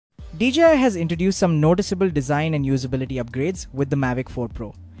DJI has introduced some noticeable design and usability upgrades with the Mavic 4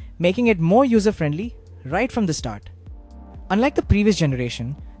 Pro, making it more user-friendly right from the start. Unlike the previous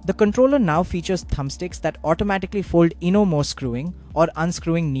generation, the controller now features thumbsticks that automatically fold in or more screwing or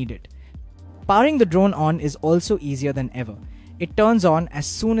unscrewing needed. Powering the drone on is also easier than ever. It turns on as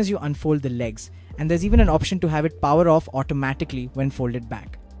soon as you unfold the legs, and there's even an option to have it power off automatically when folded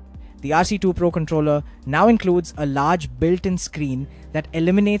back. The RC2 Pro Controller now includes a large built-in screen that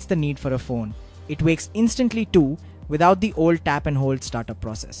eliminates the need for a phone. It wakes instantly too, without the old tap and hold startup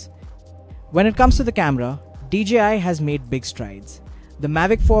process. When it comes to the camera, DJI has made big strides. The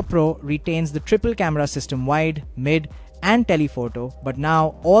Mavic 4 Pro retains the triple camera system wide, mid, and telephoto, but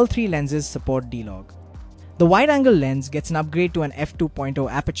now all three lenses support DLOG. The wide-angle lens gets an upgrade to an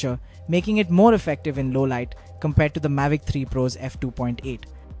f2.0 aperture, making it more effective in low light compared to the Mavic 3 Pro's f2.8.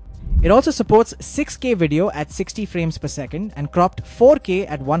 It also supports 6K video at 60 frames per second and cropped 4K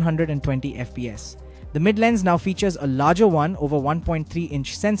at 120 FPS. The mid lens now features a larger 1 over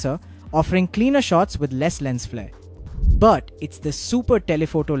 1.3-inch sensor, offering cleaner shots with less lens flare. But it's the super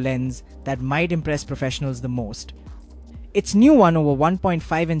telephoto lens that might impress professionals the most. Its new 1 over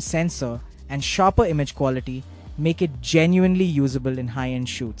 1.5-inch sensor and sharper image quality make it genuinely usable in high-end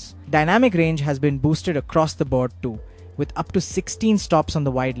shoots. Dynamic range has been boosted across the board too, with up to 16 stops on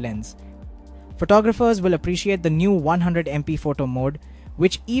the wide lens. Photographers will appreciate the new 100MP photo mode,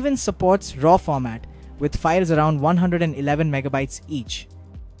 which even supports RAW format with files around 111 megabytes each.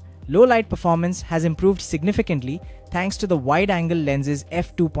 Low light performance has improved significantly thanks to the wide-angle lens's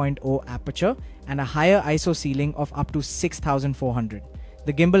f2.0 aperture and a higher ISO ceiling of up to 6400.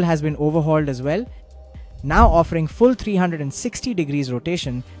 The gimbal has been overhauled as well, now offering full 360 degrees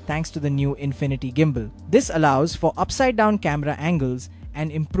rotation thanks to the new Infinity Gimbal. This allows for upside-down camera angles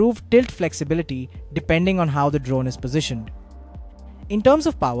and improved tilt flexibility depending on how the drone is positioned. In terms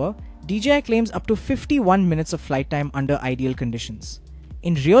of power, DJI claims up to 51 minutes of flight time under ideal conditions.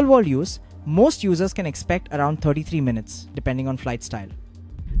 In real-world use, most users can expect around 33 minutes, depending on flight style.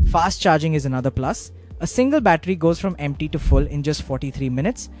 Fast charging is another plus. A single battery goes from empty to full in just 43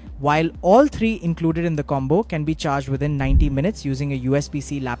 minutes, while all three included in the combo can be charged within 90 minutes using a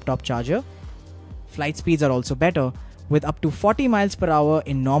USB-C laptop charger. Flight speeds are also better, with up to 40 miles per hour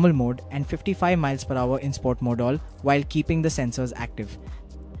in normal mode and 55 miles per hour in sport mode all, while keeping the sensors active.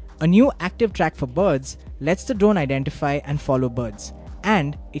 A new active track for birds lets the drone identify and follow birds,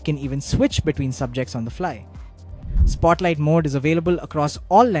 and it can even switch between subjects on the fly. Spotlight mode is available across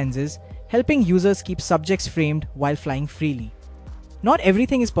all lenses, helping users keep subjects framed while flying freely. Not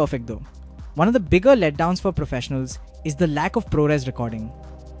everything is perfect though. One of the bigger letdowns for professionals is the lack of ProRes recording.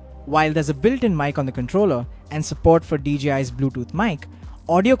 While there's a built-in mic on the controller and support for DJI's Bluetooth mic,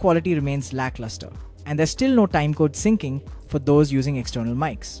 audio quality remains lackluster, and there's still no timecode syncing for those using external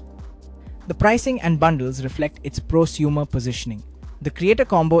mics. The pricing and bundles reflect its prosumer positioning. The Creator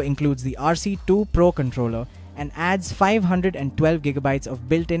Combo includes the RC2 Pro Controller and adds 512 GB of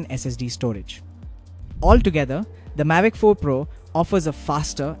built-in SSD storage. Altogether, the Mavic 4 Pro offers a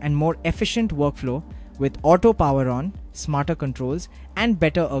faster and more efficient workflow with auto power on, smarter controls, and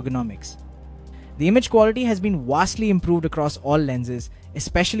better ergonomics. The image quality has been vastly improved across all lenses,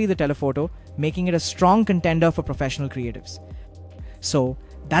 especially the telephoto, making it a strong contender for professional creatives. So,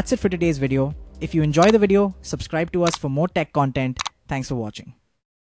 that's it for today's video. If you enjoy the video, subscribe to us for more tech content. Thanks for watching.